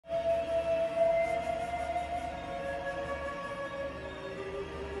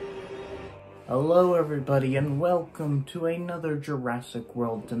Hello everybody and welcome to another Jurassic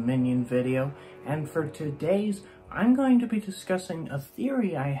World Dominion video, and for today's I'm going to be discussing a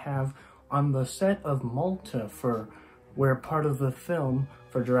theory I have on the set of Malta for where part of the film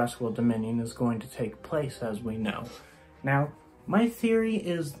for Jurassic World Dominion is going to take place, as we know. Now, my theory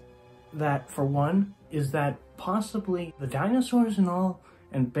is that, for one, is that possibly the dinosaurs and all,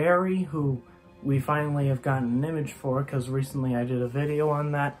 and Barry, who we finally have gotten an image for because recently I did a video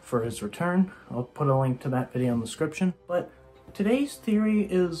on that for his return. I'll put a link to that video in the description. But today's theory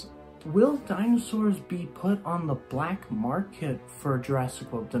is, will dinosaurs be put on the black market for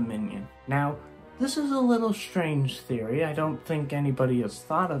Jurassic World Dominion? Now, this is a little strange theory. I don't think anybody has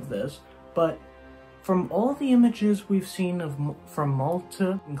thought of this, but from all the images we've seen from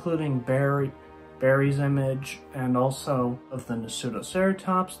Malta, including Barry's image, and also of the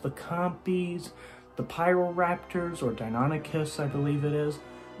Pseudoceratops, the Compies, the Pyroraptors, or Deinonychus, I believe it is.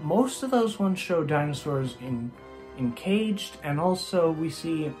 Most of those ones show dinosaurs encaged, and also we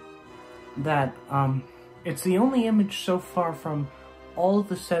see that it's the only image so far from all of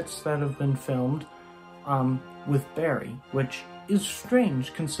the sets that have been filmed with Barry, which is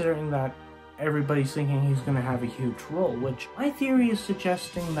strange considering that everybody's thinking he's going to have a huge role, which my theory is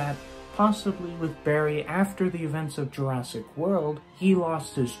suggesting that possibly with Barry, after the events of Jurassic World, he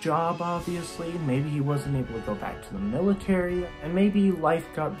lost his job, obviously. Maybe he wasn't able to go back to the military, and maybe life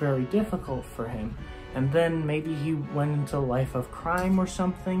got very difficult for him. And then maybe he went into a life of crime or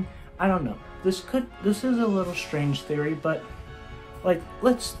something. I don't know. This is a little strange theory, but like,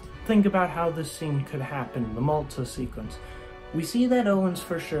 let's think about how this scene could happen, the Malta sequence. We see that Owen's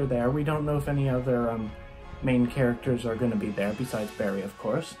for sure there. We don't know if any other main characters are going to be there, besides Barry, of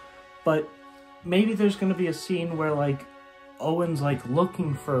course. But maybe there's going to be a scene where, like, Owen's, like,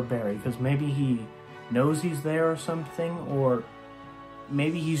 looking for Barry, because maybe he knows he's there or something, or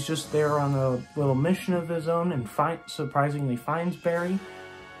maybe he's just there on a little mission of his own and surprisingly finds Barry.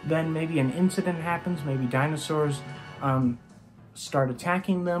 Then maybe an incident happens, maybe dinosaurs start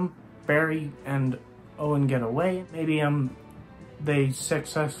attacking them, Barry and Owen get away, maybe they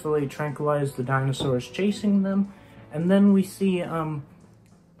successfully tranquilize the dinosaurs chasing them, and then we see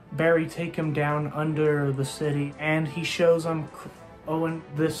Barry take him down under the city, and he shows Owen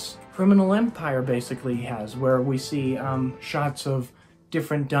this criminal empire basically he has, where we see shots of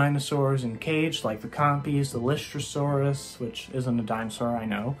different dinosaurs encaged, like the Compies, the Lystrosaurus, which isn't a dinosaur, I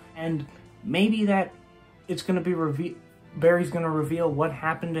know, and maybe that it's going to be Barry's going to reveal what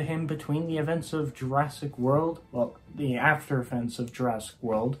happened to him between the events of Jurassic World, well, the after events of Jurassic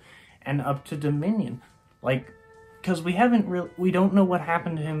World, and up to Dominion, like, because we don't know what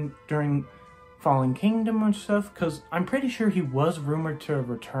happened to him during Fallen Kingdom and stuff, because I'm pretty sure he was rumored to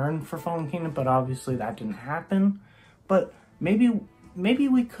return for Fallen Kingdom, but obviously that didn't happen. But maybe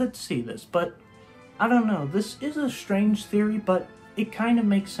we could see this, but I don't know. This is a strange theory, but it kind of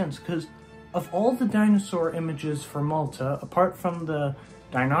makes sense, because of all the dinosaur images for Malta, apart from the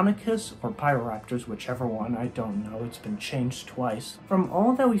Deinonychus or Pyroraptors, whichever one, I don't know, it's been changed twice. From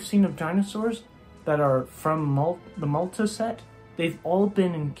all that we've seen of dinosaurs that are from the Malta set, they've all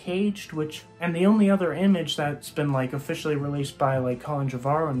been encaged, and the only other image that's been, like, officially released by, like, Colin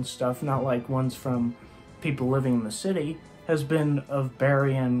Trevorrow and stuff, not like ones from people living in the city, has been of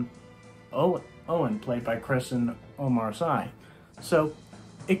Barry and Owen, played by Chris and Omar Sy. So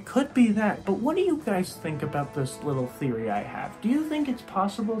it could be that, but what do you guys think about this little theory I have? Do you think it's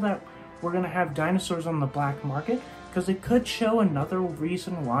possible that we're going to have dinosaurs on the black market? Because it could show another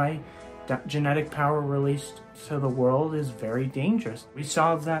reason why genetic power released to the world is very dangerous. We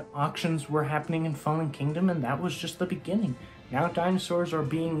saw that auctions were happening in Fallen Kingdom, and that was just the beginning. Now dinosaurs are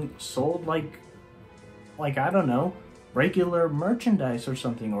being sold like I don't know, regular merchandise or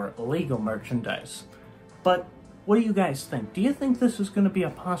something, or illegal merchandise. But what do you guys think? Do you think this is going to be a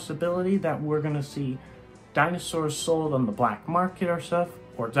possibility that we're going to see dinosaurs sold on the black market or stuff,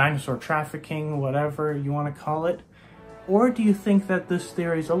 or dinosaur trafficking, whatever you want to call it? Or do you think that this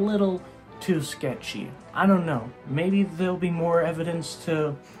theory is a little too sketchy? I don't know. Maybe there'll be more evidence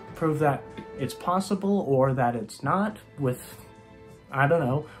to prove that it's possible or that it's not with, I don't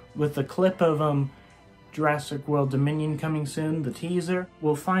know, with the clip of Jurassic World Dominion coming soon, the teaser.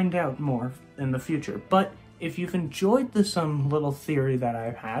 We'll find out more in the future. But if you've enjoyed this little theory that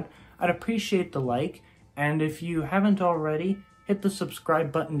I've had, I'd appreciate the like, and if you haven't already, hit the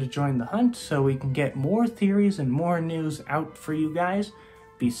subscribe button to join the hunt so we can get more theories and more news out for you guys.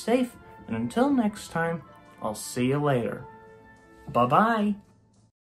 Be safe, and until next time, I'll see you later. Bye-bye!